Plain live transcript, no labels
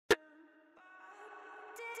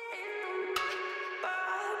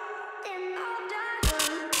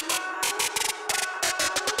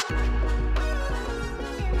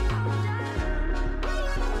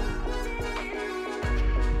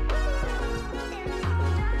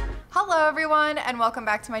Hello everyone and welcome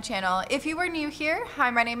back to my channel. If you are new here,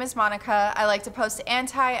 hi, my name is Monica. I like to post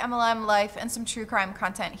anti-MLM life and some true crime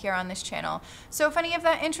content here on this channel. So if any of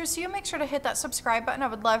that interests you, make sure to hit that subscribe button. I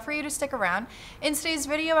would love for you to stick around. In today's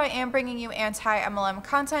video, I am bringing you anti-MLM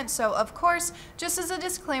content. So of course, just as a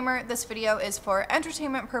disclaimer, this video is for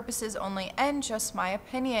entertainment purposes only and just my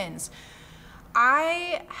opinions.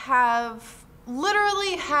 I have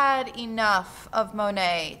literally had enough of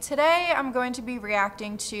Monet. Today I'm going to be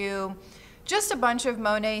reacting to just a bunch of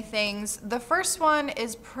Monet things. The first one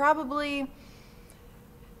is probably,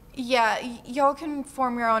 y'all can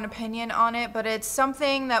form your own opinion on it, but it's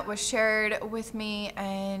something that was shared with me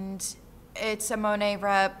and it's a Monet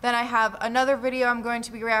rep. Then I have another video I'm going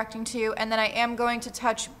to be reacting to, and then I am going to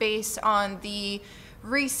touch base on the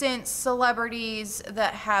recent celebrities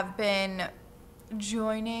that have been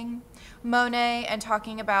joining Monet and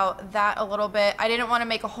talking about that a little bit. I didn't want to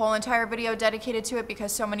make a whole entire video dedicated to it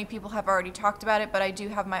because so many people have already talked about it, but I do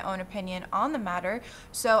have my own opinion on the matter,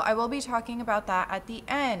 so I will be talking about that at the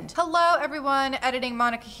end. Hello everyone, Editing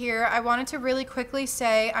Monica here. I wanted to really quickly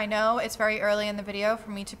say, I know it's very early in the video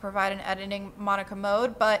for me to provide an Editing Monica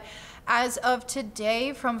mode, but as of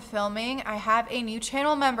today from filming, I have a new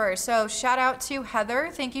channel member. So shout out to Heather.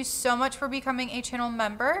 Thank you so much for becoming a channel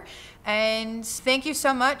member. And thank you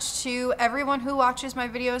so much to everyone who watches my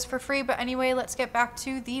videos for free. But anyway, let's get back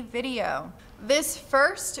to the video. This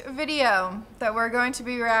first video that we're going to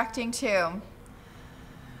be reacting to,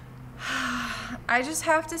 I just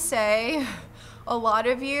have to say, a lot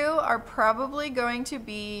of you are probably going to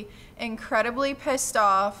be incredibly pissed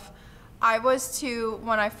off. I was too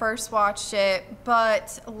when I first watched it,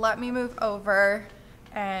 but let me move over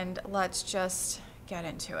and let's just get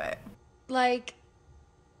into it. Like,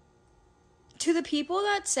 to the people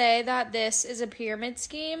that say that this is a pyramid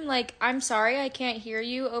scheme, like, I'm sorry I can't hear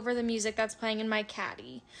you over the music that's playing in my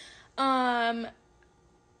Caddy. Like,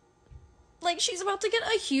 she's about to get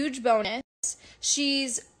a huge bonus.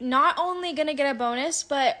 She's not only gonna get a bonus,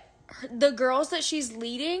 but the girls that she's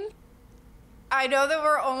leading, I know that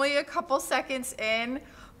we're only a couple seconds in,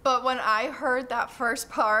 but when I heard that first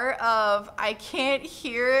part of I can't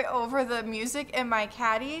hear it over the music in my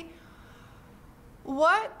Caddy,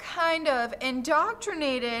 what kind of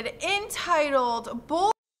indoctrinated, entitled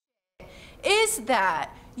bullshit is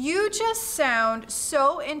that? You just sound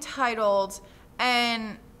so entitled,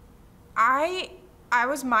 and I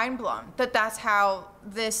was mind blown that that's how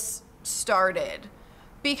this started.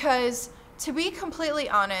 Because to be completely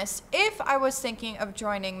honest, if I was thinking of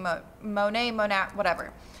joining Monat,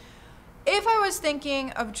 whatever, if I was thinking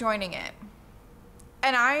of joining it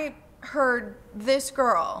and I heard this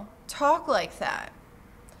girl talk like that,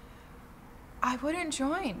 I wouldn't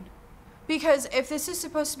join. Because if this is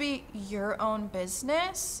supposed to be your own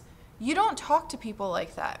business, you don't talk to people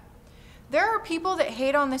like that. There are people that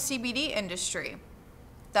hate on the CBD industry.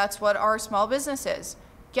 That's what our small business is.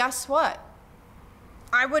 Guess what?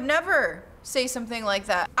 I would never say something like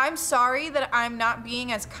that. I'm sorry that I'm not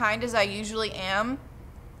being as kind as I usually am,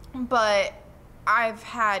 but I've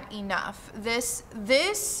had enough. This,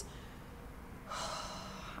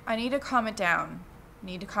 I need to calm it down.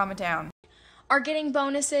 Are getting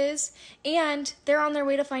bonuses and they're on their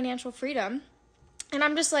way to financial freedom. And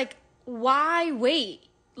I'm just like, why wait?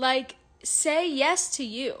 Like, say yes to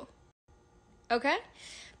you. Okay?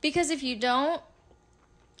 Because if you don't,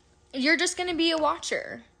 you're just going to be a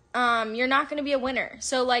watcher. You're not going to be a winner.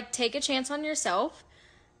 So, like, take a chance on yourself.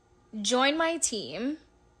 Join my team.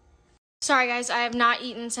 Sorry, guys, I have not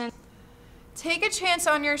eaten since. Take a chance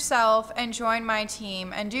on yourself and join my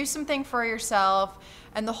team and do something for yourself.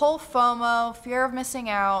 And the whole FOMO, fear of missing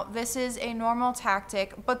out, this is a normal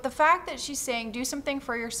tactic. But the fact that she's saying do something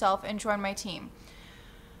for yourself and join my team.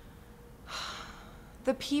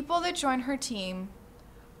 The people that join her team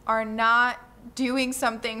are not doing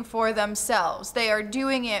something for themselves. They are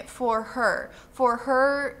doing it for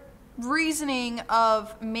her reasoning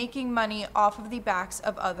of making money off of the backs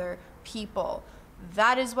of other people.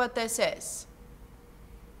 That is what this is.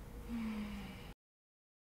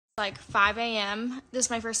 Like 5 a.m. This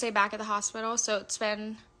is my first day back at the hospital, so it's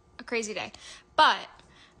been a crazy day. But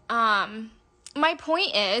my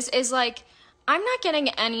point is like, I'm not getting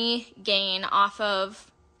any gain off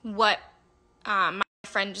of what my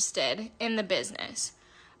friend just did in the business.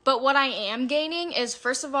 But what I am gaining is,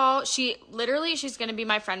 first of all, she's going to be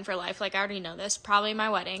my friend for life. Like, I already know this. Probably my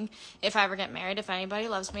wedding, if I ever get married, if anybody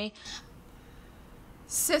loves me.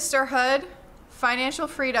 Sisterhood, financial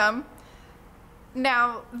freedom.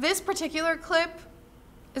 Now, this particular clip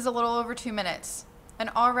is a little over 2 minutes. And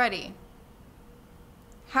already,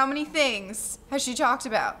 how many things has she talked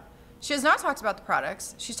about? She has not talked about the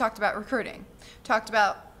products. She's talked about recruiting, talked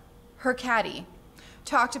about her caddy,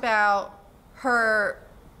 talked about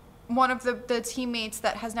one of the teammates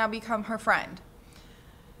that has now become her friend,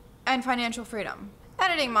 and financial freedom.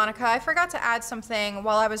 Editing, Monica, I forgot to add something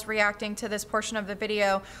while I was reacting to this portion of the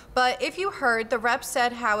video, but if you heard, the rep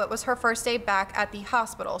said how it was her first day back at the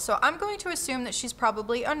hospital. So I'm going to assume that she's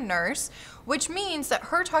probably a nurse, which means that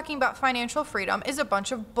her talking about financial freedom is a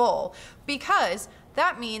bunch of bull, because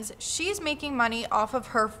that means she's making money off of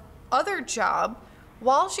her other job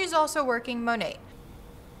while she's also working Monat.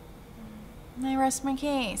 I rest my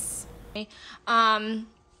case. But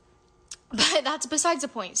that's besides the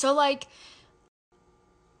point. So like,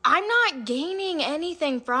 I'm not gaining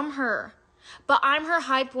anything from her, but I'm her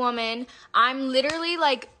hype woman. I'm literally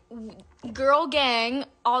like girl gang,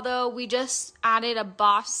 although we just added a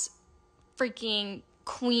boss freaking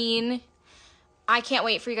queen. I can't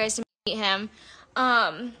wait for you guys to meet him.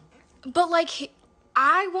 But like,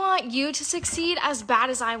 I want you to succeed as bad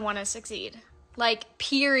as I want to succeed. Like,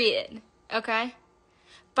 period. Okay?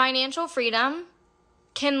 Financial freedom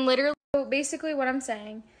can literally, basically what I'm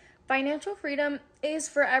saying, financial freedom is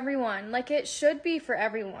for everyone. Like, it should be for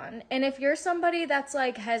everyone. And if you're somebody that's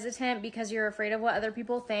like hesitant because you're afraid of what other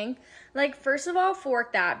people think, like, first of all,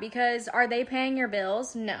 fork that, because are they paying your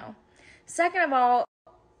bills? No. Second of all,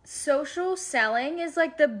 social selling is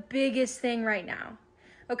like the biggest thing right now.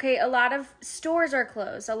 Okay, a lot of stores are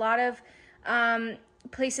closed. A lot of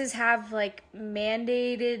places have like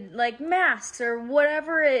mandated like masks or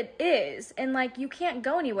whatever it is, and like you can't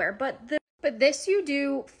go anywhere. But this you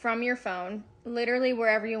do from your phone, literally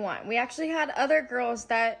wherever you want. We actually had other girls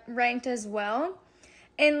that ranked as well,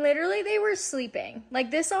 and literally they were sleeping. Like,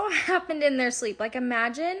 this all happened in their sleep. Like,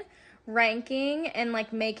 imagine ranking and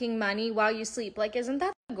like making money while you sleep. Like, isn't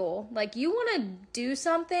that the goal? Like, you want to do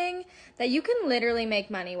something that you can literally make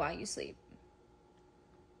money while you sleep.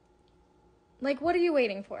 Like, what are you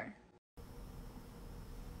waiting for?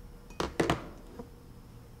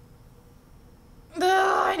 Ugh,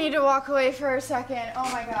 I need to walk away for a second.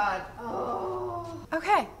 Oh my God. Oh.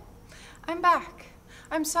 Okay, I'm back.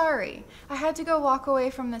 I'm sorry. I had to go walk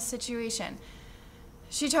away from this situation.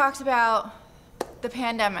 She talked about the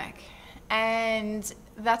pandemic, and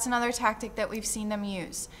that's another tactic that we've seen them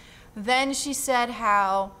use. Then she said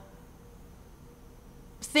how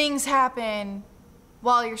things happen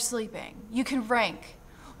while you're sleeping. You can rank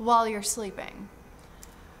while you're sleeping.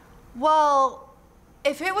 Well,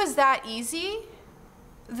 if it was that easy,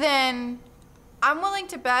 then I'm willing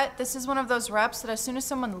to bet this is one of those reps that as soon as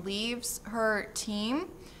someone leaves her team,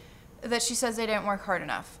 that she says they didn't work hard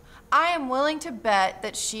enough. I am willing to bet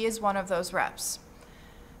that she is one of those reps.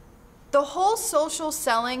 The whole social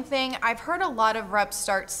selling thing, I've heard a lot of reps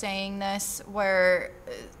start saying this, where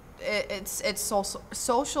it's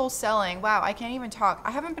social selling. Wow, I can't even talk.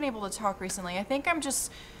 I haven't been able to talk recently. I think I'm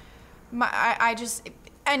just,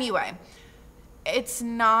 anyway, it's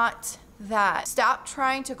not that. Stop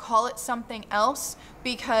trying to call it something else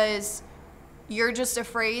because you're just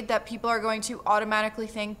afraid that people are going to automatically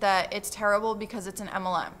think that it's terrible because it's an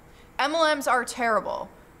MLM. MLMs are terrible.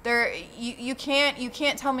 You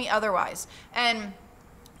can't tell me otherwise. And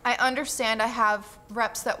I understand I have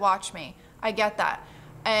reps that watch me. I get that.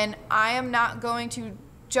 And I am not going to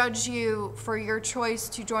judge you for your choice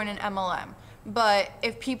to join an MLM. But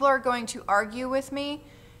if people are going to argue with me,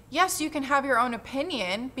 yes, you can have your own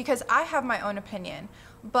opinion, because I have my own opinion.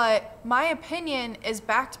 But my opinion is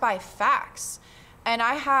backed by facts. And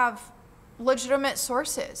I have legitimate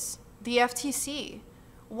sources. The FTC.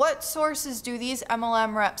 What sources do these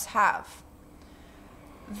MLM reps have?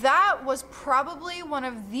 That was probably one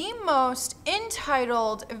of the most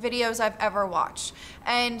entitled videos I've ever watched.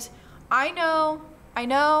 And I know,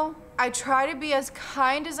 I try to be as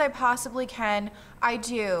kind as I possibly can. I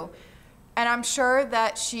do. And I'm sure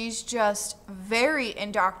that she's just very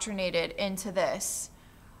indoctrinated into this.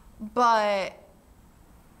 But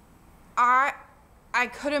I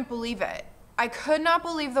couldn't believe it. I could not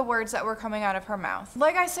believe the words that were coming out of her mouth.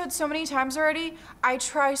 Like I said so many times already, I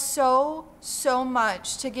try so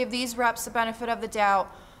much to give these reps the benefit of the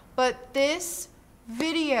doubt, but this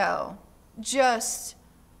video just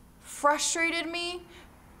frustrated me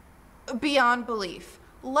beyond belief.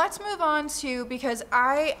 Let's move on to, because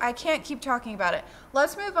I can't keep talking about it.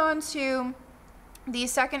 Let's move on to the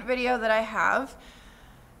second video that I have.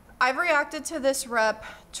 I've reacted to this rep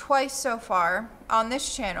twice so far on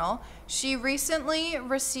this channel. She recently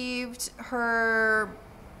received her,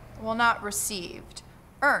 well, not received,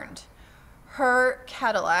 earned her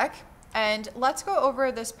Cadillac, And let's go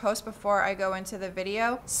over this post before I go into the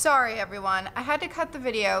video. Sorry everyone, I had to cut the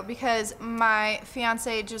video because my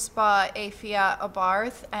fiance just bought a Fiat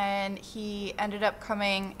Abarth and he ended up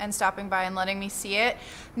coming and stopping by and letting me see it.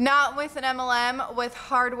 Not with an MLM, with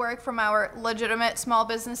hard work from our legitimate small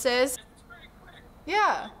businesses.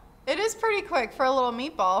 Yeah, it is pretty quick for a little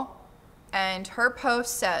meatball. And her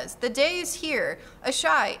post says, "The day is here. A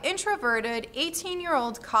shy, introverted,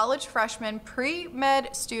 18-year-old college freshman,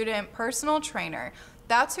 pre-med student, personal trainer.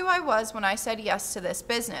 That's who I was when I said yes to this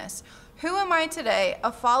business. Who am I today?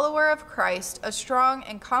 A follower of Christ, a strong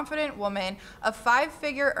and confident woman, a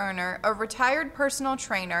 5-figure earner, a retired personal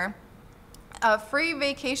trainer, a free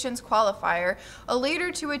vacations qualifier, a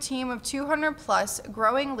leader to a team of 200 plus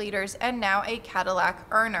growing leaders, and now a Cadillac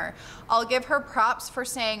earner." I'll give her props for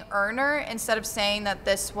saying earner instead of saying that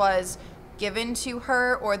this was given to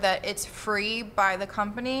her or that it's free by the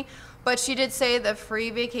company. But she did say the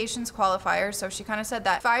free vacations qualifier, so she kind of said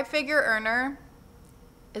that. 5-figure earner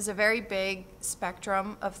is a very big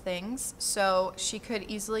spectrum of things, so she could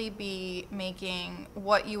easily be making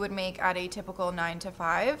what you would make at a typical 9 to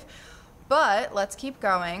 5. But let's keep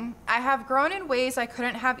going. "I have grown in ways I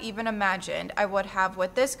couldn't have even imagined I would have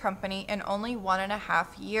with this company in only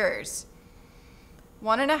 1.5 years.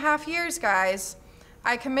 1.5 years, guys.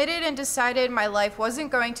 I committed and decided my life wasn't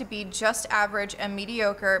going to be just average and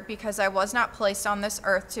mediocre because I was not placed on this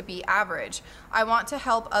earth to be average. I want to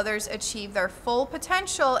help others achieve their full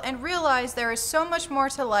potential and realize there is so much more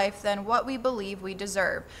to life than what we believe we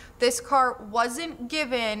deserve. This car wasn't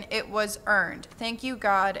given, it was earned. Thank you,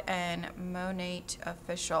 God," and Monat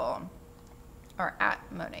official, or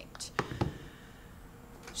at Monat.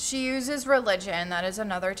 She uses religion, that is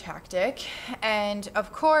another tactic, and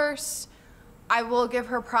of course, I will give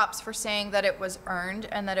her props for saying that it was earned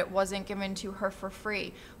and that it wasn't given to her for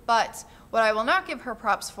free. But what I will not give her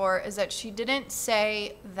props for is that she didn't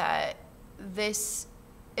say that this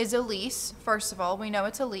is a lease. First of all, we know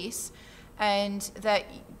it's a lease, and that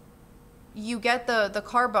you get the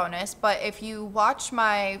car bonus. But if you watch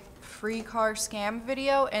my free car scam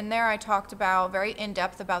video, in there I talked about very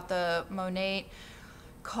in-depth about the Monat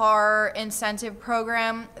car incentive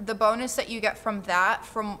program. The bonus that you get from that,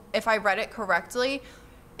 from, if I read it correctly,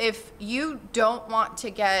 if you don't want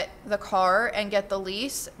to get the car and get the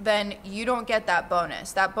lease, then you don't get that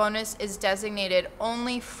bonus. That bonus is designated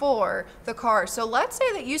only for the car. So let's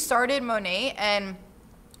say that you started Monat and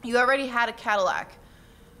you already had a Cadillac.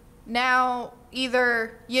 Now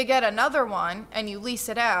either you get another one and you lease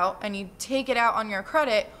it out and you take it out on your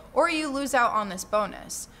credit, or you lose out on this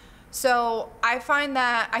bonus. So I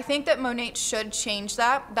think that Monat should change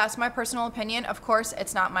that. That's my personal opinion. Of course,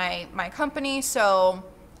 it's not my company, so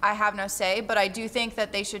I have no say, but I do think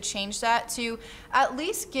that they should change that to at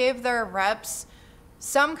least give their reps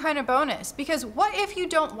some kind of bonus. Because what if you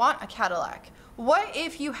don't want a Cadillac? What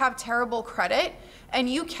if you have terrible credit and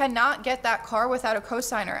you cannot get that car without a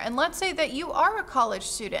cosigner? And let's say that you are a college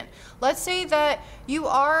student. Let's say that you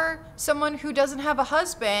are someone who doesn't have a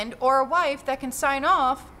husband or a wife that can sign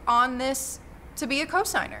off on this to be a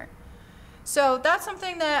cosigner. So that's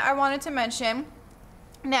something that I wanted to mention.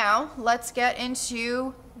 Now let's get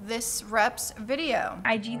into this rep's video.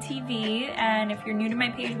 IGTV, and if you're new to my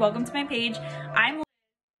page, welcome to my page.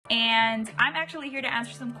 And I'm actually here to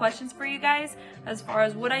answer some questions for you guys as far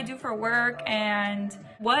as what I do for work and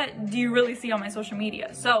what do you really see on my social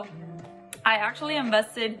media. So I actually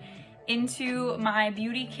invested into my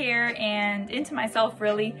beauty care and into myself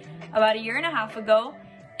really about 1.5 years ago,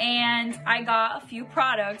 and I got a few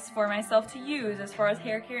products for myself to use as far as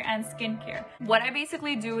hair care and skincare. What I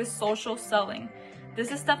basically do is social selling.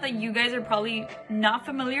 This is stuff that you guys are probably not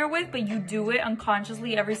familiar with, but you do it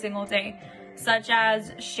unconsciously every single day, such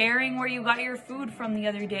as sharing where you got your food from the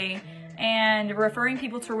other day, and referring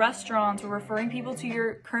people to restaurants, or referring people to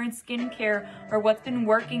your current skincare, or what's been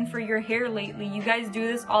working for your hair lately. You guys do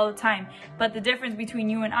this all the time, but the difference between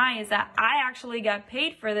you and I is that I actually got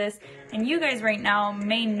paid for this, and you guys right now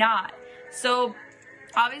may not. So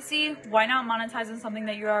obviously, why not monetize on something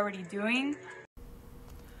that you're already doing?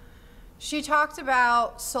 She talked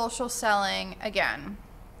about social selling again.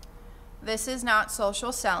 This is not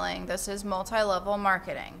social selling, this is multi-level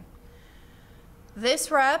marketing.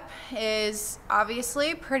 This rep is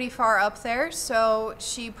obviously pretty far up there, so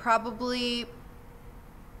she probably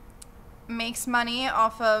makes money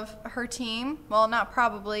off of her team. Well, not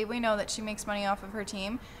probably, we know that she makes money off of her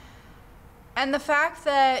team. And the fact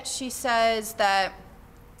that she says that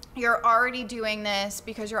you're already doing this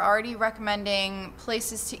because you're already recommending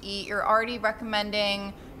places to eat, you're already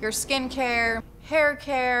recommending your skincare, hair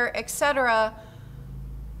care, etc.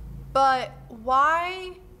 But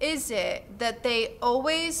why is it that they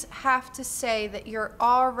always have to say that you're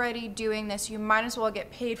already doing this, you might as well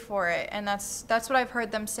get paid for it? And that's what I've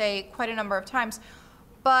heard them say quite a number of times.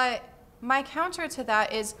 But my counter to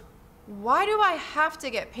that is, why do I have to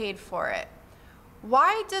get paid for it?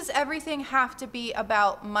 Why does everything have to be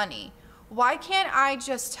about money? Why can't I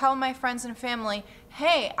just tell my friends and family,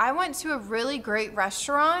 hey, I went to a really great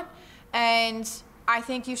restaurant and I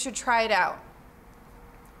think you should try it out?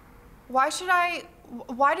 Why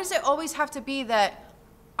does it always have to be that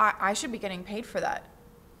I should be getting paid for that?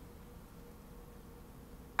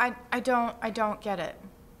 I don't get it.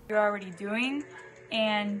 You're already doing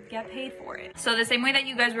and get paid for it. So the same way that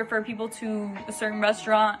you guys refer people to a certain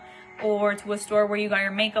restaurant or to a store where you got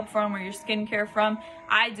your makeup from or your skincare from,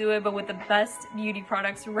 I do it, but with the best beauty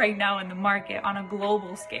products right now in the market on a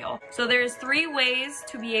global scale. So there's 3 ways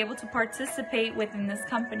to be able to participate within this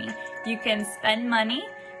company. You can spend money,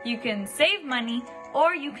 you can save money,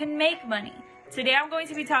 or you can make money. Today I'm going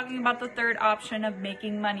to be talking about the 3rd option of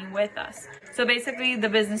making money with us. So basically the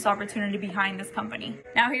business opportunity behind this company.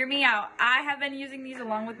 Now hear me out. I have been using these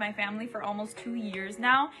along with my family for almost 2 years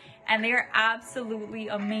now, and they are absolutely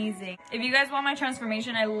amazing. If you guys want my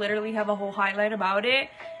transformation, I literally have a whole highlight about it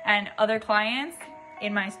and other clients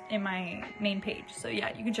in my main page. So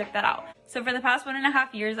yeah, you can check that out. So for the past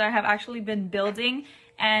 1.5 years, I have actually been building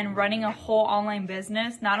and running a whole online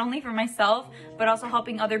business, not only for myself, but also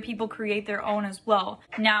helping other people create their own as well.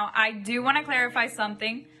 Now, I do want to clarify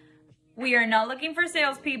something. We are not looking for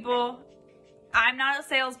salespeople. I'm not a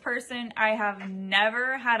salesperson. I have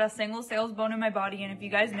never had a single sales bone in my body. And if you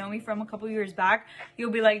guys know me from a couple years back,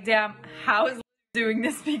 you'll be like, damn, how is doing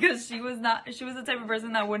this? Because she was the type of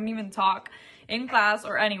person that wouldn't even talk in class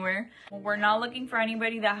or anywhere. We're not looking for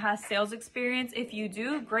anybody that has sales experience. If you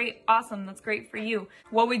do, great, awesome, that's great for you.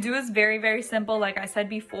 What we do is very, very simple. Like I said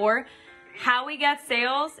before, how we get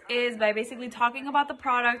sales is by basically talking about the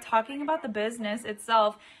product, talking about the business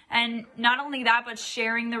itself, and not only that, but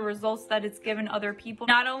sharing the results that it's given other people,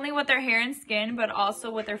 not only with their hair and skin, but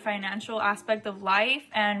also with their financial aspect of life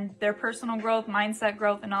and their personal growth, mindset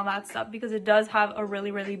growth, and all that stuff, because it does have a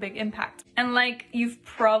really, really big impact. And like you've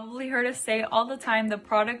probably heard us say all the time, the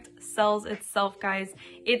product sells itself, guys.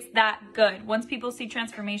 It's that good. Once people see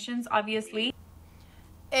transformations, obviously.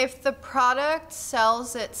 If the product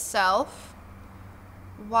sells itself,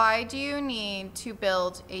 why do you need to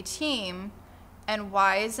build a team, and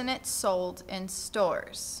why isn't it sold in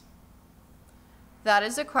stores? That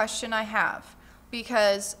is a question I have,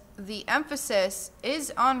 because the emphasis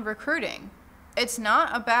is on recruiting. It's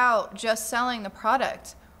not about just selling the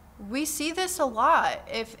product. We see this a lot.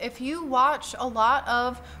 If you watch a lot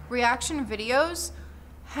of reaction videos,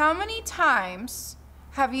 how many times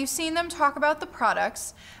have you seen them talk about the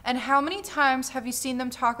products, and how many times have you seen them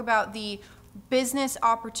talk about the business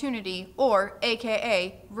opportunity, or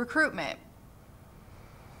AKA recruitment?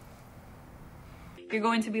 You're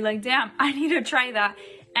going to be like, damn, I need to try that.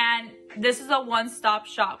 And this is a one-stop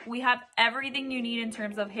shop. We have everything you need in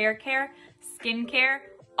terms of hair care, skin care,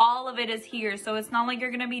 all of it is here. So it's not like you're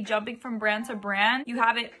gonna be jumping from brand to brand. You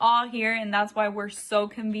have it all here, and that's why we're so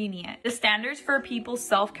convenient. The standards for people's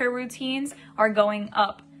self-care routines are going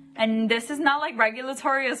up. And this is not like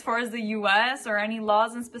regulatory as far as the US or any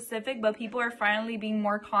laws in specific, but people are finally being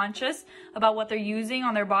more conscious about what they're using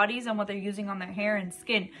on their bodies and what they're using on their hair and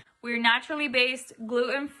skin. We're naturally based,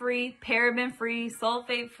 gluten-free, paraben-free,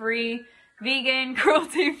 sulfate-free, vegan,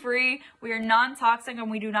 cruelty-free. We are non-toxic,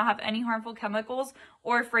 and we do not have any harmful chemicals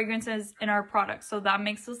or fragrances in our products. So that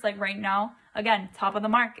makes us, like right now, again, top of the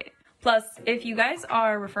market. Plus, if you guys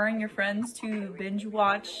are referring your friends to binge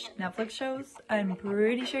watch Netflix shows, I'm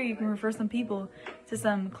pretty sure you can refer some people to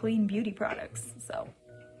some clean beauty products. So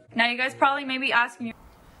now you guys probably may be asking,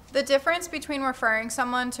 the difference between referring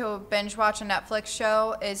someone to binge watch a Netflix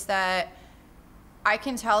show is that I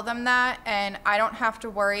can tell them that, and I don't have to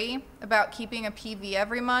worry about keeping a PV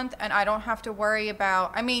every month, and I don't have to worry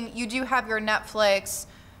about, I mean, you do have your Netflix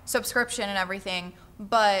subscription and everything,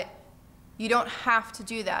 but you don't have to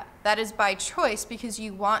do that. That is by choice, because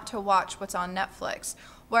you want to watch what's on Netflix.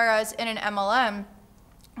 Whereas in an MLM,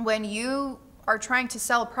 when you are trying to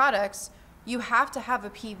sell products, you have to have a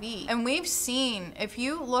PV. And we've seen, if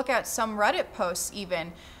you look at some Reddit posts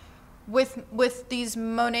even, with these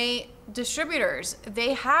Monat distributors,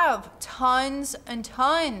 they have tons and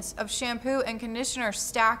tons of shampoo and conditioner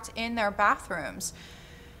stacked in their bathrooms.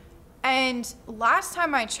 And last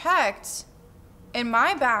time I checked, in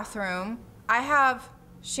my bathroom, I have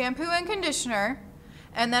shampoo and conditioner,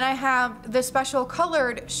 and then I have the special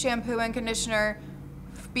colored shampoo and conditioner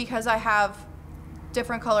because I have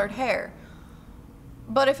different colored hair.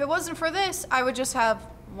 But if it wasn't for this, I would just have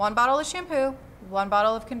 1 bottle of shampoo, 1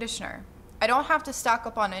 bottle of conditioner. I don't have to stock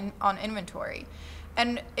up on inventory.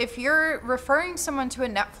 And if you're referring someone to a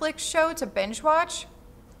Netflix show to binge watch,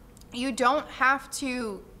 you don't have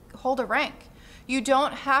to hold a rank. You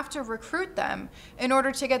don't have to recruit them in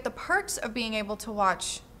order to get the perks of being able to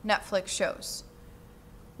watch Netflix shows.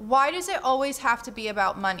 Why does it always have to be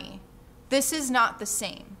about money? This is not the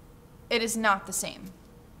same. It is not the same.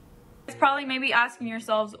 It's probably maybe asking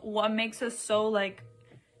yourselves what makes us so like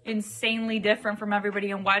insanely different from everybody,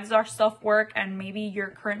 and why does our stuff work and maybe your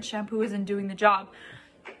current shampoo isn't doing the job.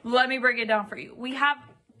 Let me break it down for you. We have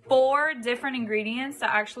 4 different ingredients that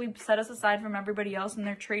actually set us aside from everybody else, and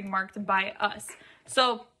they're trademarked by us.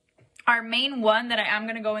 So our main one that I am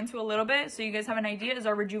going to go into a little bit so you guys have an idea is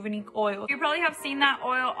our Rejuvenate oil. You probably have seen that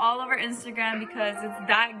oil all over Instagram because it's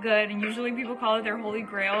that good, and usually people call it their holy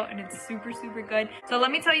grail, and it's super good. So let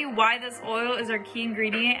me tell you why this oil is our key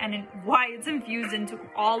ingredient and why it's infused into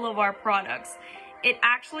all of our products. It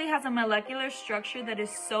actually has a molecular structure that is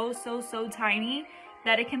so tiny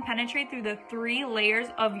that it can penetrate through the 3 layers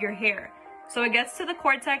of your hair. So it gets to the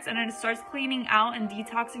cortex and it starts cleaning out and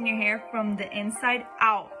detoxing your hair from the inside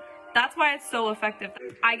out. That's why it's so effective.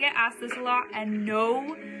 I get asked this a lot, and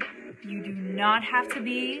no, you do not have to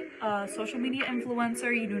be a social media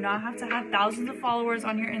influencer. You do not have to have thousands of followers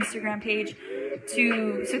on your Instagram page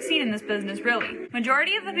to succeed in this business, really.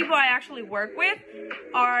 Majority of the people I actually work with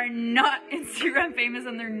are not Instagram famous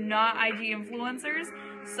and they're not IG influencers.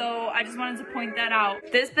 So I just wanted to point that out.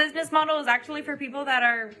 This business model is actually for people that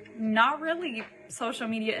are not really social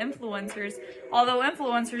media influencers, although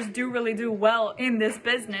influencers do really do well in this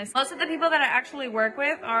business. Most of the people that I actually work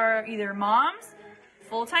with are either moms,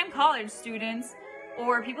 full-time college students,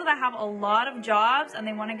 or people that have a lot of jobs and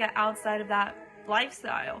they want to get outside of that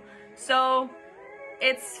lifestyle. So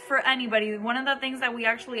it's for anybody. One of the things that we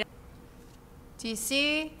actually... Do you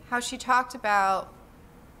see how she talked about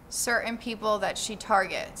certain people that she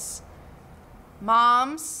targets?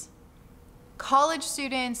 Moms, college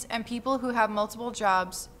students, and people who have multiple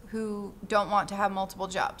jobs who don't want to have multiple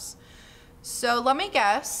jobs. So let me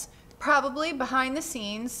guess, probably behind the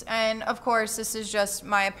scenes, and of course this is just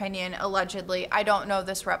my opinion, allegedly. I don't know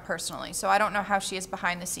this rep personally, so I don't know how she is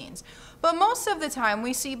behind the scenes. But most of the time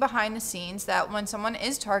we see behind the scenes that when someone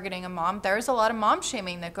is targeting a mom, there's a lot of mom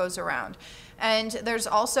shaming that goes around. And there's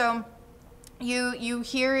also, you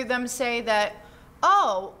hear them say that,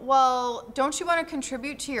 oh, well, don't you want to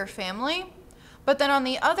contribute to your family? But then on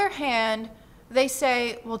the other hand, they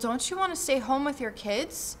say, well, don't you want to stay home with your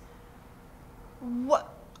kids?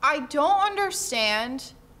 What? I don't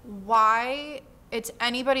understand why it's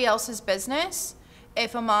anybody else's business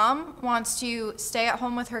if a mom wants to stay at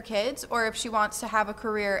home with her kids or if she wants to have a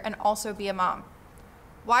career and also be a mom.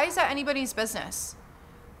 Why is that anybody's business?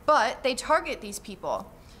 But they target these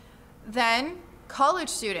people. Then college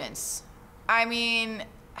students. I mean,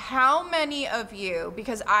 how many of you,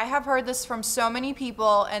 because I have heard this from so many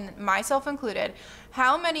people and myself included,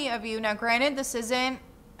 how many of you, now granted this isn't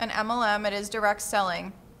an MLM, it is direct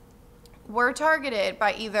selling, were targeted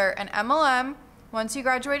by either an MLM once you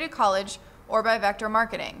graduated college or by vector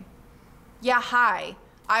marketing? Yeah, hi.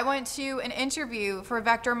 I went to an interview for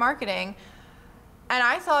vector marketing and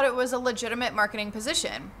I thought it was a legitimate marketing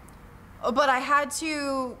position. But I had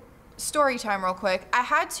to, story time real quick, I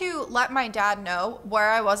had to let my dad know where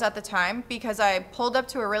I was at the time because I pulled up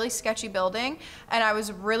to a really sketchy building and I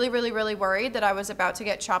was really worried that I was about to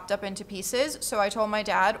get chopped up into pieces. So I told my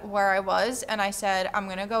dad where I was and I said, I'm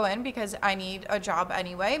gonna go in because I need a job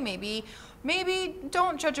anyway. Maybe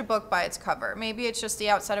don't judge a book by its cover. Maybe it's just the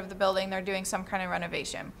outside of the building, they're doing some kind of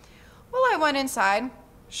renovation. Well, I went inside.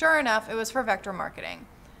 Sure enough, it was for vector marketing.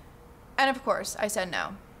 And of course, I said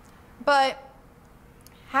no. But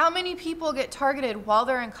how many people get targeted while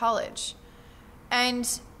they're in college? And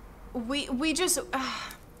we just,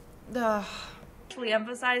 actually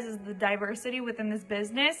emphasizes the diversity within this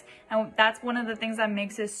business, and that's one of the things that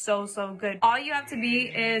makes it so good. All you have to be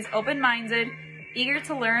is open-minded, eager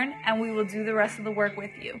to learn, and we will do the rest of the work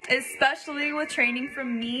with you. Especially with training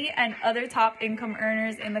from me and other top income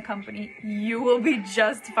earners in the company, you will be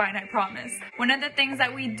just fine, I promise. One of the things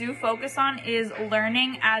that we do focus on is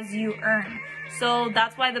learning as you earn. So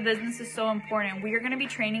that's why the business is so important. We are going to be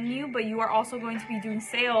training you, but you are also going to be doing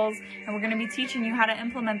sales, and we're going to be teaching you how to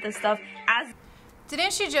implement this stuff as...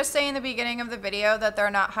 Didn't she just say in the beginning of the video that they're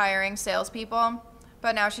not hiring salespeople?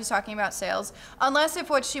 But now she's talking about sales. Unless if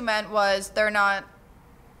what she meant was they're not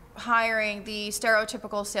hiring the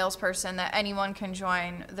stereotypical salesperson that anyone can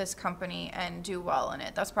join this company and do well in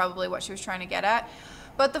it. That's probably what she was trying to get at.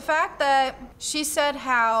 But the fact that she said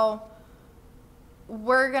how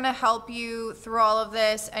we're gonna help you through all of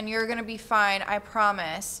this and you're gonna be fine, I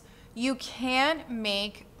promise. You can't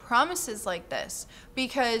make promises like this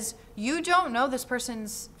because you don't know this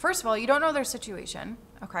person's, first of all, you don't know their situation,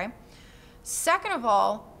 okay? Second of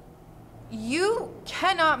all, you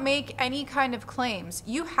cannot make any kind of claims.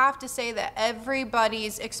 You have to say that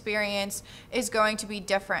everybody's experience is going to be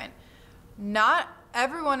different. Not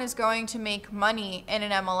everyone is going to make money in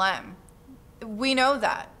an MLM. We know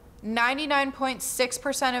that.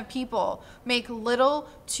 99.6% of people make little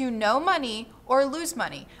to no money or lose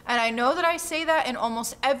money. And I know that I say that in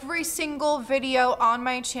almost every single video on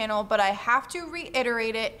my channel, but I have to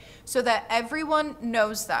reiterate it so that everyone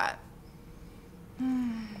knows that.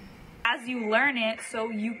 As you learn it,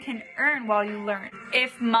 so you can earn while you learn.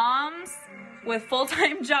 If moms with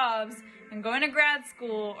full-time jobs and going to grad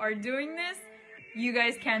school are doing this, you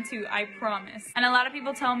guys can too, I promise. And a lot of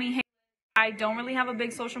people tell me, hey, I don't really have a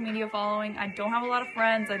big social media following. I don't have a lot of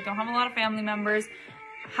friends. I don't have a lot of family members.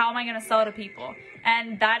 How am I going to sell to people?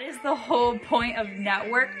 And that is the whole point of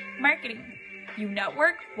network marketing. You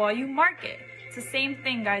network while you market. It's the same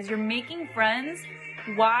thing, guys. You're making friends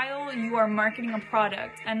while you are marketing a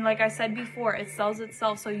product. And like I said before, it sells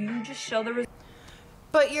itself. So you just show the results.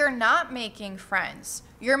 But you're not making friends.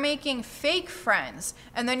 You're making fake friends.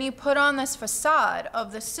 And then you put on this facade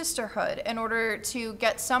of the sisterhood in order to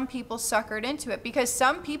get some people suckered into it. Because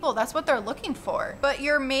some people, that's what they're looking for. But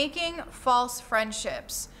you're making false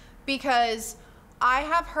friendships. Because I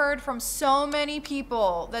have heard from so many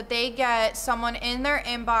people that they get someone in their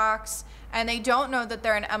inbox and they don't know that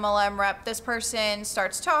they're an MLM rep. This person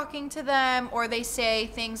starts talking to them, or they say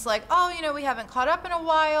things like, oh, you know, we haven't caught up in a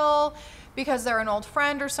while, because they're an old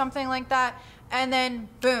friend or something like that. And then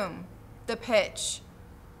boom, the pitch.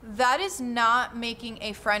 That is not making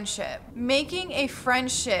a friendship. Making a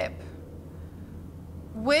friendship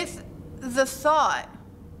with the thought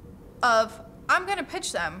of, I'm gonna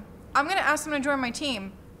pitch them, I'm gonna ask them to join my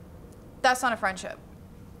team, that's not a friendship.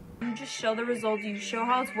 You just show the results, you show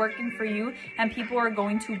how it's working for you, and people are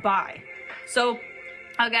going to buy. So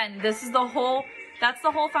again, that's the whole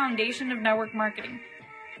foundation of network marketing.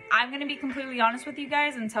 I'm going to be completely honest with you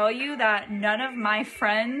guys and tell you that none of my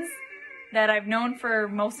friends that I've known for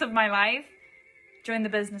most of my life joined the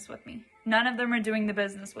business with me. None of them are doing the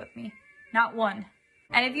business with me. Not one.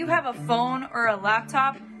 And if you have a phone or a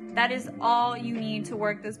laptop, that is all you need to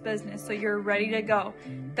work this business, so you're ready to go.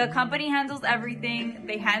 The company handles everything.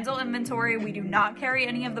 They handle inventory. We do not carry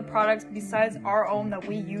any of the products besides our own that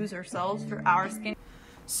we use ourselves for our skin.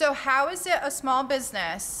 So how is it a small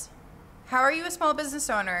business? How are you a small business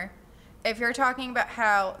owner if you're talking about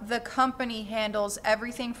how the company handles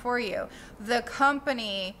everything for you? The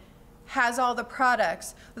company has all the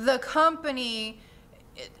products. The company,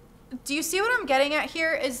 do you see what I'm getting at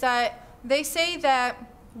here? Is that they say that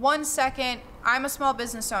 1 second, I'm a small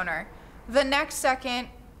business owner. The next second,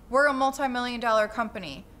 we're a multi-million-dollar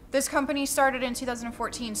company. This company started in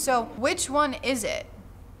 2014. So which one is it?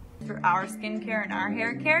 For our skincare and our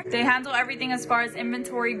hair care. They handle everything as far as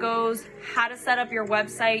inventory goes, how to set up your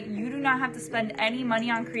website. You do not have to spend any money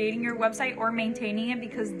on creating your website or maintaining it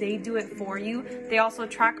because they do it for you. They also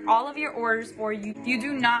track all of your orders for you. You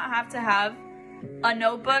do not have to have a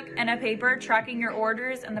notebook and a paper tracking your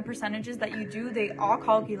orders and the percentages that you do. They all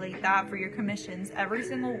calculate that for your commissions every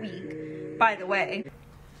single week, by the way.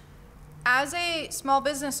 As a small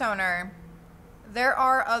business owner, there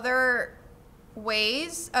are other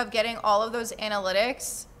ways of getting all of those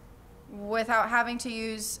analytics without having to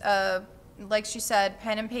use, like she said,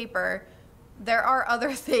 pen and paper. There are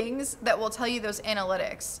other things that will tell you those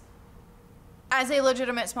analytics as a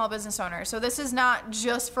legitimate small business owner. So this is not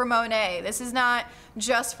just for Monat. This is not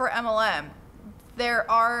just for MLM. There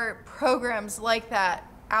are programs like that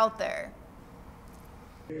out there.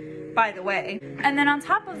 By the way. And then on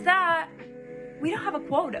top of that, we don't have a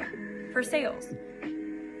quota for sales,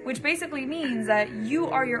 which basically means that you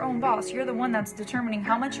are your own boss. You're the one that's determining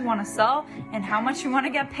how much you want to sell and how much you want to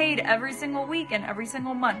get paid every single week and every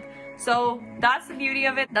single month. So that's the beauty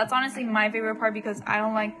of it. That's honestly my favorite part, because I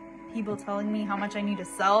don't like people telling me how much I need to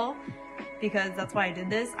sell, because that's why I did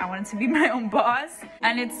this. I wanted to be my own boss.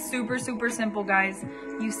 And it's super, super simple, guys.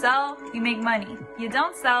 You sell, you make money. You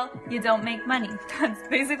don't sell, you don't make money. That's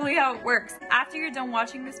basically how it works. After you're done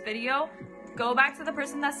watching this video, go back to the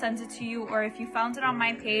person that sent it to you, or if you found it on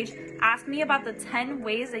my page, ask me about the 10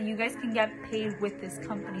 ways that you guys can get paid with this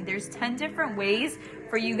company. There's 10 different ways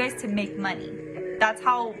for you guys to make money. That's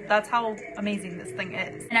how amazing this thing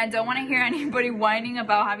is. And I don't want to hear anybody whining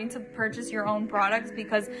about having to purchase your own products,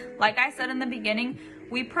 because like I said in the beginning,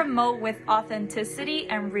 we promote with authenticity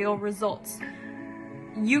and real results.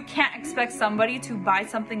 you can't expect somebody to buy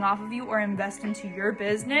something off of you or invest into your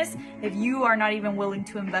business if you are not even willing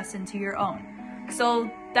to invest into your own.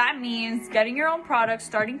 So that means getting your own products,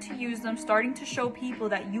 starting to use them, starting to show people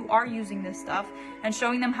that you are using this stuff and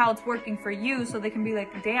showing them how it's working for you, so they can be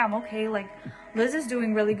like, damn, okay, like Liz is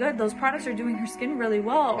doing really good. Those products are doing her skin really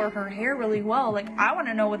well or her hair really well. Like, I want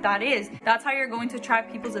to know what that is. That's how you're going to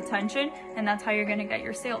attract people's attention, and that's how you're going to get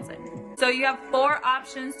your sales in. So you have 4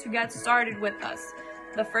 options to get started with us.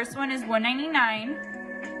 The first one is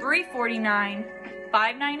 $199, $349,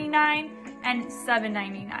 $599, and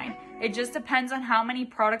 $799. It just depends on how many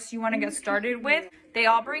products you want to get started with. They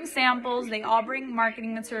all bring samples, they all bring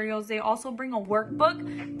marketing materials, they also bring a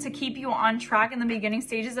workbook to keep you on track in the beginning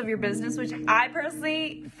stages of your business, which I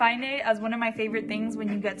personally find it as one of my favorite things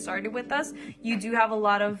when you get started with us. You do have a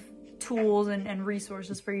lot of tools and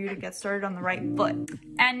resources for you to get started on the right foot.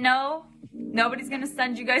 And no, nobody's gonna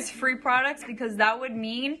send you guys free products, because that would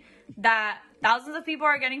mean that thousands of people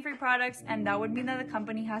are getting free products, and that would mean that the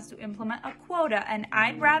company has to implement a quota, and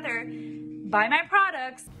I'd rather buy my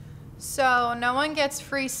products. So no one gets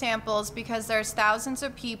free samples because there's thousands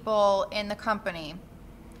of people in the company.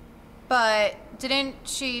 But didn't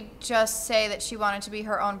she just say that she wanted to be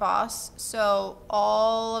her own boss? So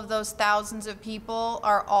all of those thousands of people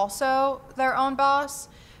are also their own boss?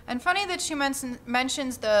 And funny that she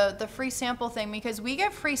mentions the free sample thing, because we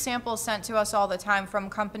get free samples sent to us all the time from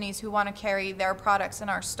companies who want to carry their products in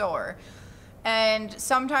our store. And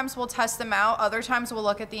sometimes we'll test them out. Other times we'll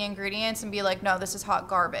look at the ingredients and be like, no, this is hot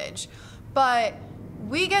garbage. But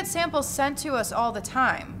we get samples sent to us all the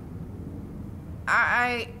time.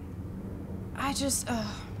 I just,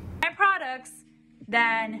 My products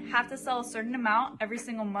then have to sell a certain amount every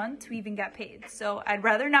single month to even get paid. So I'd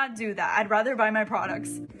rather not do that. I'd rather buy my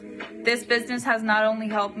products. This business has not only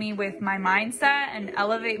helped me with my mindset and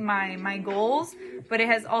elevate my goals, but it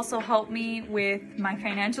has also helped me with my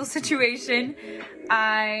financial situation.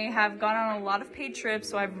 I have gone on a lot of paid trips,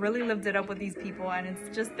 so I've really lived it up with these people, and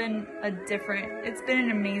it's just been it's been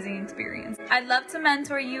an amazing experience. I'd love to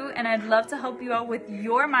mentor you, and I'd love to help you out with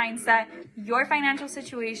your mindset, your financial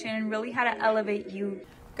situation, and really how to elevate you.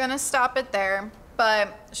 Gonna stop it there,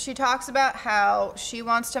 but she talks about how she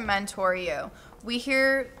wants to mentor you. We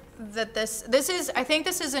hear that I think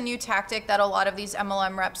this is a new tactic that a lot of these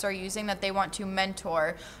MLM reps are using, that they want to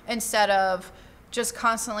mentor instead of just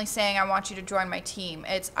constantly saying, I want you to join my team.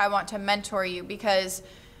 It's, I want to mentor you, because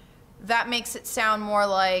that makes it sound more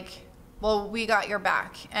like, well, we got your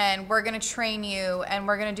back and we're gonna train you and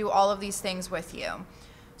we're gonna do all of these things with you.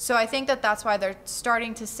 So I think that that's why they're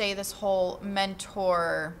starting to say this whole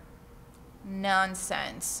mentor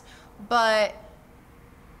nonsense. But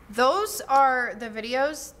those are the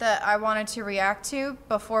videos that I wanted to react to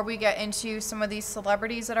before we get into some of these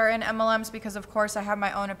celebrities that are in MLMs, because of course I have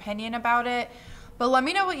my own opinion about it. But let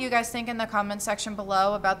me know what you guys think in the comment section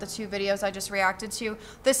below about the 2 videos I just reacted to.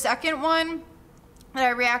 The second one that I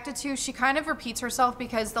reacted to, she kind of repeats herself,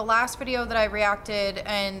 because the last video that I reacted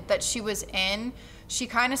and that she was in, she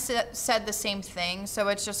kind of said the same thing. So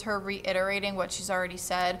it's just her reiterating what she's already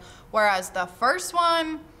said. Whereas the first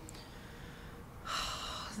one,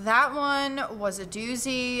 that one was a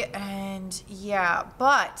doozy, and yeah,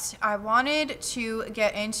 but I wanted to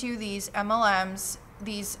get into these MLMs,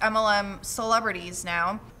 these MLM celebrities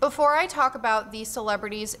now. Before I talk about these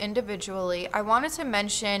celebrities individually, I wanted to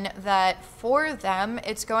mention that for them,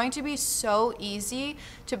 it's going to be so easy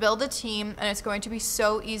to build a team, and it's going to be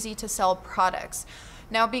so easy to sell products.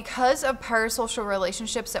 Now, because of parasocial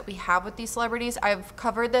relationships that we have with these celebrities, I've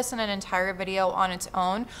covered this in an entire video on its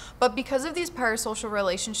own, but because of these parasocial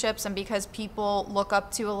relationships and because people look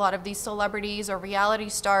up to a lot of these celebrities or reality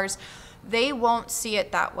stars, they won't see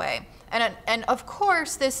it that way. And of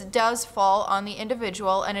course, this does fall on the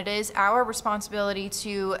individual, and it is our responsibility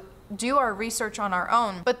to do our research on our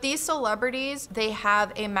own. But these celebrities, they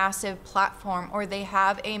have a massive platform, or they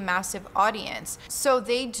have a massive audience. So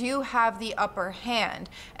they do have the upper hand.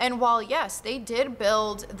 And while yes, they did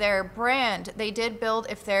build their brand, they did build,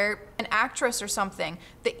 if they're an actress or something,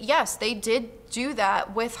 yes, they did do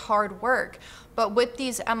that with hard work. But with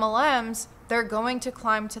these MLMs, they're going to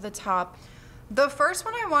climb to the top. The first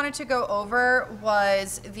one I wanted to go over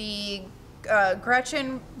was the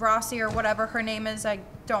Gretchen Rossi, or whatever her name is. I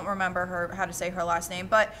don't remember how to say her last name,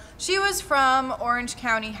 but she was from Orange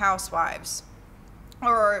County Housewives,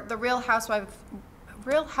 or the Real Housewives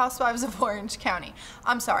of Orange County.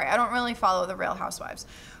 I'm sorry, I don't really follow the Real Housewives.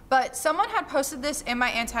 But someone had posted this in my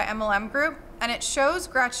anti-MLM group, and it shows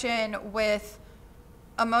Gretchen with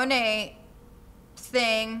a Monat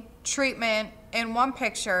thing, treatment, in one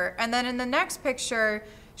picture, and then in the next picture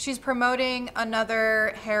she's promoting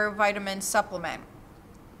another hair vitamin supplement.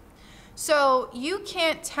 So you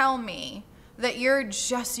can't tell me that you're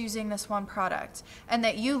just using this one product and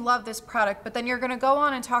that you love this product, but then you're gonna go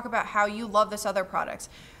on and talk about how you love this other product.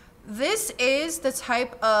 This is the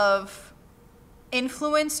type of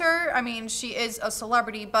influencer, I mean, she is a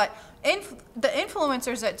celebrity, but the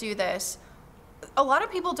influencers that do this, a lot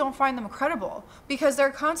of people don't find them credible because they're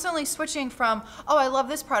constantly switching from, oh, I love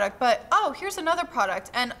this product, but oh, here's another product.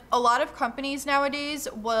 And a lot of companies nowadays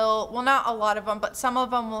will, well, not a lot of them, but some of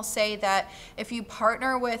them will say that if you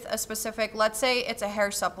partner with a specific, let's say it's a hair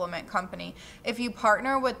supplement company, if you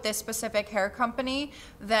partner with this specific hair company,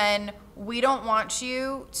 then we don't want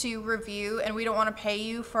you to review and we don't want to pay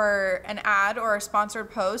you for an ad or a sponsored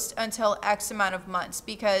post until X amount of months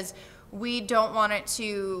because we don't want it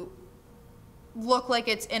to look like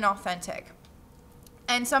it's inauthentic.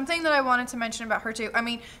 And something that I wanted to mention about her too, I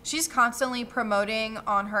mean, she's constantly promoting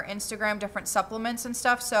on her Instagram different supplements and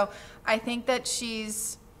stuff, so I think that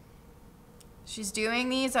she's doing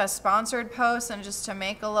these as sponsored posts and just to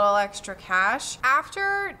make a little extra cash.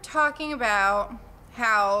 After talking about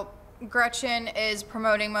how Gretchen is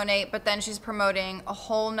promoting Monat, but then she's promoting a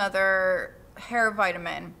whole nother hair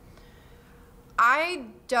vitamin, I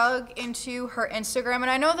dug into her Instagram, and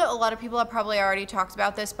I know that a lot of people have probably already talked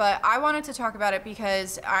about this, but I wanted to talk about it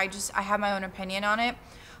because I have my own opinion on it.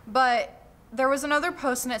 But there was another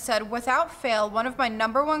post and it said, without fail, one of my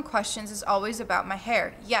 #1 questions is always about my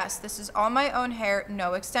hair. Yes, this is all my own hair,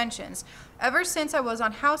 no extensions. Ever since I was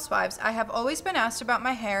on Housewives, I have always been asked about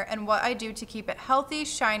my hair and what I do to keep it healthy,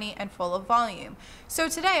 shiny, and full of volume. So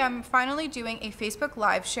today I'm finally doing a Facebook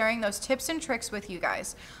Live sharing those tips and tricks with you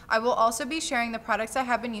guys. I will also be sharing the products I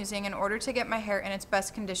have been using in order to get my hair in its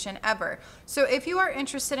best condition ever. So if you are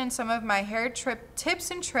interested in some of my hair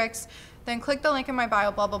tips and tricks, then click the link in my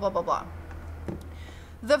bio, blah, blah, blah, blah, blah.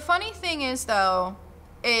 The funny thing is, though,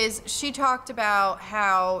 is she talked about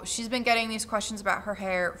how she's been getting these questions about her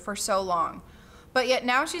hair for so long, but yet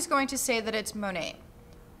now she's going to say that it's Monat.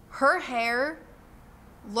 Her hair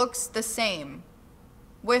looks the same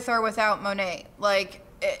with or without Monat. Like,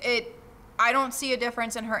 I don't see a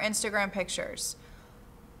difference in her Instagram pictures.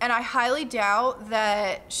 And I highly doubt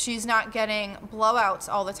that she's not getting blowouts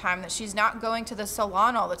all the time, that she's not going to the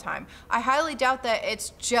salon all the time. I highly doubt that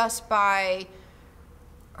it's just by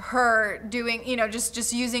her doing, you know,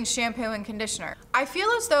 just using shampoo and conditioner. I feel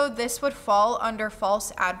as though this would fall under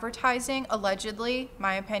false advertising, allegedly,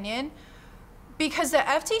 my opinion, because the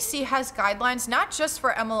FTC has guidelines not just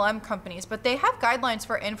for MLM companies, but they have guidelines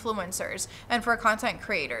for influencers and for content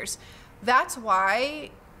creators. That's why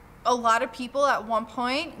a lot of people at one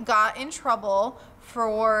point got in trouble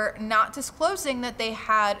for not disclosing that they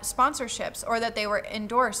had sponsorships or that they were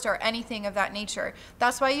endorsed or anything of that nature.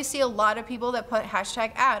 That's why you see a lot of people that put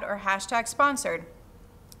 #ad or #sponsored.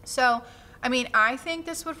 So, I mean, I think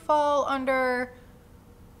this would fall under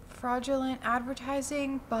fraudulent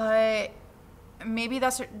advertising, but maybe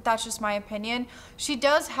that's just my opinion. She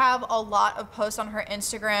does have a lot of posts on her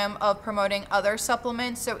Instagram of promoting other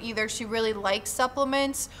supplements, so either she really likes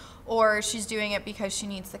supplements or she's doing it because she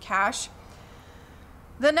needs the cash.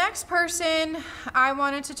 The next person I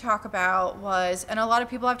wanted to talk about was, and a lot of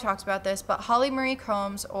people have talked about this, but Holly Marie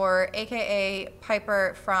Combs, or AKA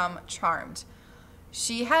Piper from Charmed.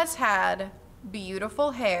 She has had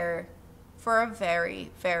beautiful hair for a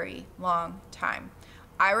very, very long time.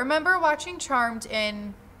 I remember watching Charmed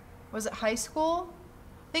in, was it high school?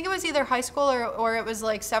 I think it was either high school or it was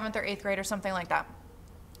like 7th or 8th grade or something like that.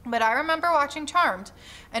 But I remember watching Charmed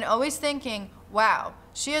and always thinking, wow,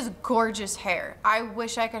 she has gorgeous hair. I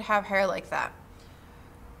wish I could have hair like that.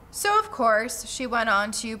 So of course, she went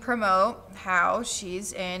on to promote how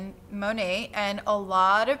she's in Monat, and a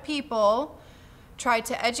lot of people tried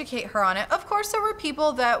to educate her on it. Of course, there were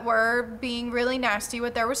people that were being really nasty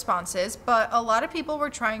with their responses, but a lot of people were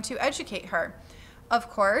trying to educate her. Of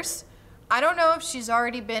course, I don't know if she's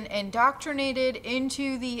already been indoctrinated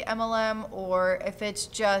into the MLM or if it's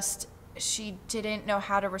just she didn't know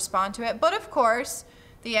how to respond to it. But of course,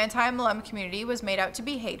 the anti-MLM community was made out to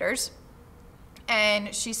be haters.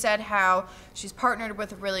 And she said how she's partnered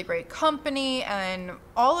with a really great company and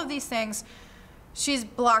all of these things. She's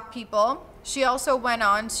blocked people. She also went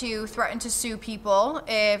on to threaten to sue people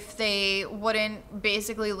if they wouldn't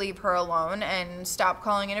basically leave her alone and stop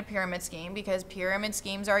calling it a pyramid scheme, because pyramid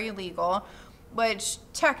schemes are illegal, which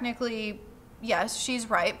technically, yes, she's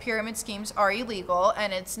right. Pyramid schemes are illegal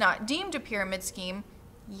and it's not deemed a pyramid scheme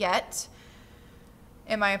yet,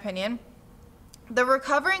 in my opinion. The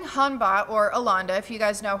recovering Hanbot, or Alonda, if you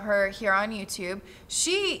guys know her here on YouTube,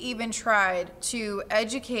 she even tried to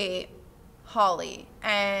educate Holly.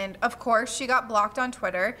 And of course she got blocked on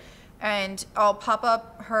Twitter, and I'll pop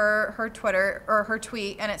up her Twitter or her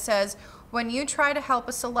tweet, and it says, "When you try to help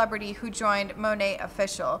a celebrity who joined Monat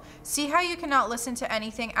Official, see how you cannot listen to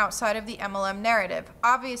anything outside of the MLM narrative.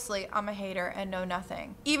 Obviously, I'm a hater and know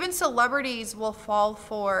nothing." Even celebrities will fall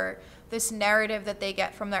for this narrative that they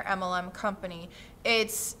get from their MLM company.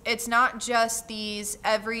 It's not just these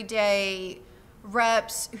everyday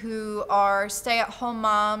reps who are stay-at-home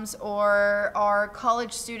moms or are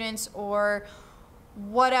college students or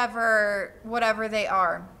whatever they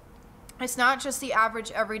are. It's not just the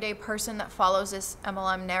average everyday person that follows this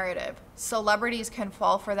MLM narrative. Celebrities can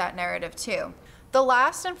fall for that narrative too. The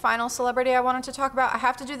last and final celebrity I wanted to talk about, I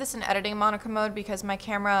have to do this in editing Monica mode because my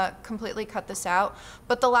camera completely cut this out,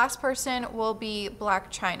 but the last person will be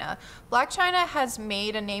Blac Chyna. Blac Chyna has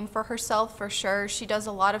made a name for herself for sure. She does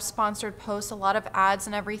a lot of sponsored posts, a lot of ads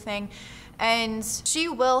and everything, and she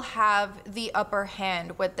will have the upper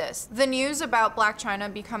hand with this. The news about Blac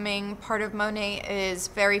Chyna becoming part of Monat is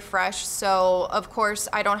very fresh, so of course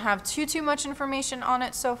I don't have too much information on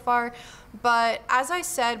it so far. But as I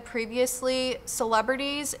said previously,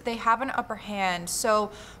 celebrities, they have an upper hand. So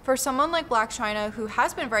for someone like Blac Chyna, who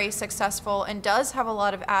has been very successful and does have a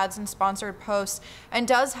lot of ads and sponsored posts and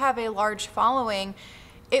does have a large following,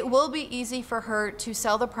 it will be easy for her to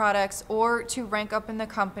sell the products or to rank up in the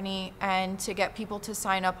company and to get people to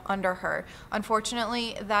sign up under her.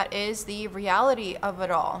 Unfortunately, that is the reality of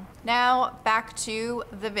it all. Now, back to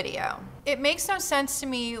the video. It makes no sense to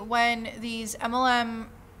me when these MLM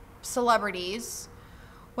celebrities,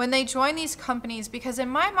 when they join these companies, because in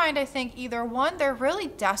my mind I think either one, they're really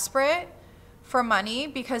desperate for money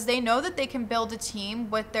because they know that they can build a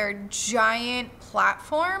team with their giant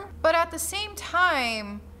platform, but at the same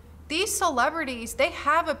time these celebrities, they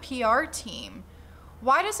have a PR team.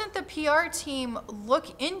 Why doesn't the PR team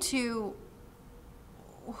look into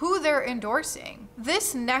who they're endorsing?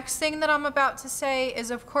 This next thing that I'm about to say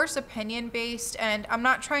is of course opinion based, and I'm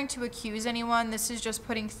not trying to accuse anyone, this is just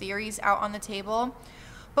putting theories out on the table.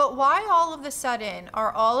 But why all of a sudden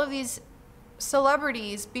are all of these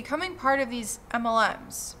celebrities becoming part of these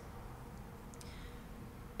MLMs?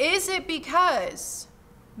 Is it because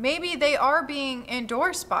maybe they are being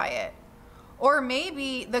endorsed by it? Or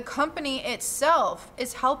maybe the company itself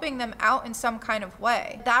is helping them out in some kind of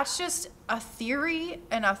way? That's just a theory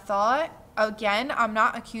and a thought. Again, I'm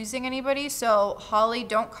not accusing anybody, so Holly,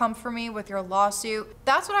 don't come for me with your lawsuit.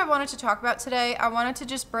 That's what I wanted to talk about today. I wanted to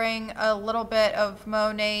just bring a little bit of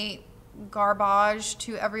Monat garbage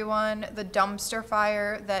to everyone, the dumpster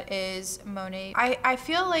fire that is Monat. I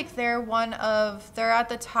feel like they're at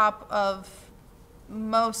the top of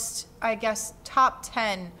most, I guess, top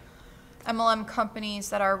 10 MLM companies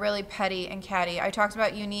that are really petty and catty. I talked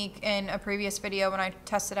about Unique in a previous video when I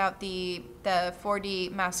tested out the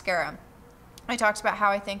 4D mascara. I talked about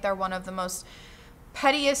how I think they're one of the most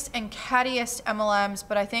pettiest and cattiest MLMs,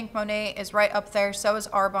 but I think Monat is right up there. So is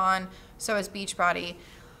Arbonne, so is Beachbody,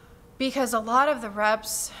 because a lot of the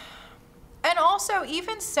reps, and also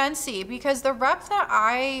even Scentsy, because the rep that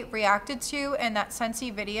I reacted to in that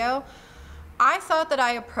Scentsy video, I thought that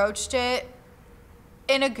I approached it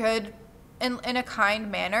in a good, in a kind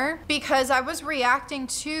manner, because I was reacting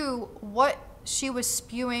to what she was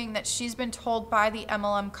spewing that she's been told by the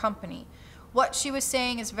MLM company. What she was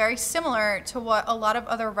saying is very similar to what a lot of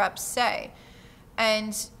other reps say.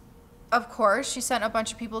 And of course, she sent a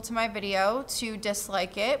bunch of people to my video to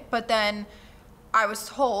dislike it, but then I was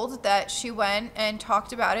told that she went and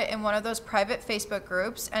talked about it in one of those private Facebook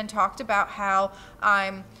groups and talked about how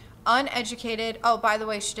I'm uneducated. Oh, by the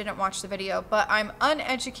way, she didn't watch the video, but I'm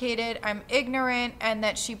uneducated, I'm ignorant, and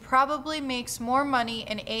that she probably makes more money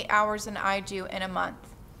in 8 hours than I do in a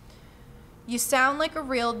month. You sound like a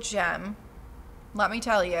real gem, let me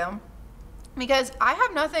tell you, because I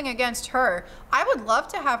have nothing against her. I would love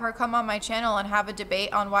to have her come on my channel and have a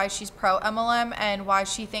debate on why she's pro MLM and why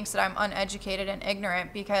she thinks that I'm uneducated and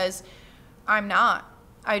ignorant, because I'm not.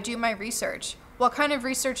 I do my research. What kind of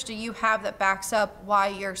research do you have that backs up why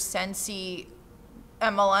your Scentsy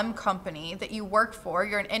MLM company that you work for,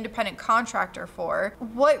 you're an independent contractor for,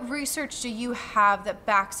 what research do you have that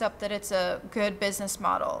backs up that it's a good business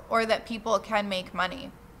model or that people can make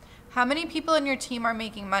money? How many people in your team are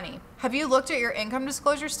making money? Have you looked at your income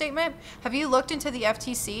disclosure statement? Have you looked into the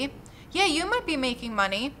FTC? Yeah, you might be making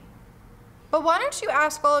money, but why don't you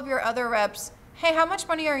ask all of your other reps, hey, how much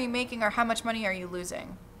money are you making or how much money are you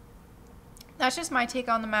losing? That's just my take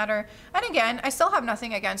on the matter. And again, I still have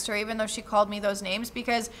nothing against her, even though she called me those names,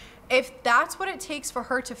 because if that's what it takes for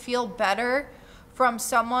her to feel better from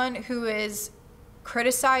someone who is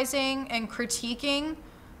criticizing and critiquing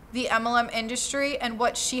the MLM industry and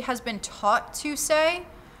what she has been taught to say,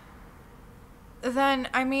 then,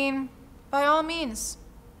 I mean, by all means,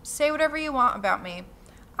 say whatever you want about me.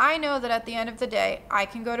 I know that at the end of the day, I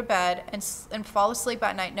can go to bed and fall asleep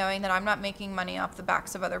at night knowing that I'm not making money off the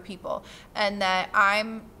backs of other people, and that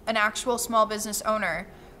I'm an actual small business owner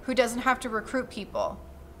who doesn't have to recruit people.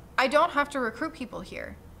 I don't have to recruit people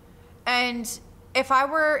here. And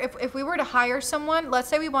if we were to hire someone, let's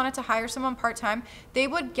say we wanted to hire someone part-time, they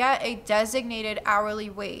would get a designated hourly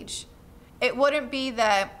wage. It wouldn't be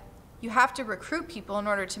that you have to recruit people in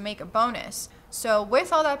order to make a bonus. So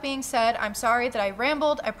with all that being said, I'm sorry that I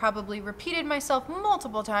rambled. I probably repeated myself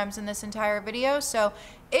multiple times in this entire video. So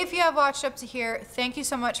if you have watched up to here, thank you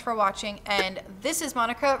so much for watching. And this is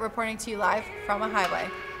Monica reporting to you live from a highway.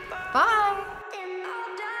 Bye.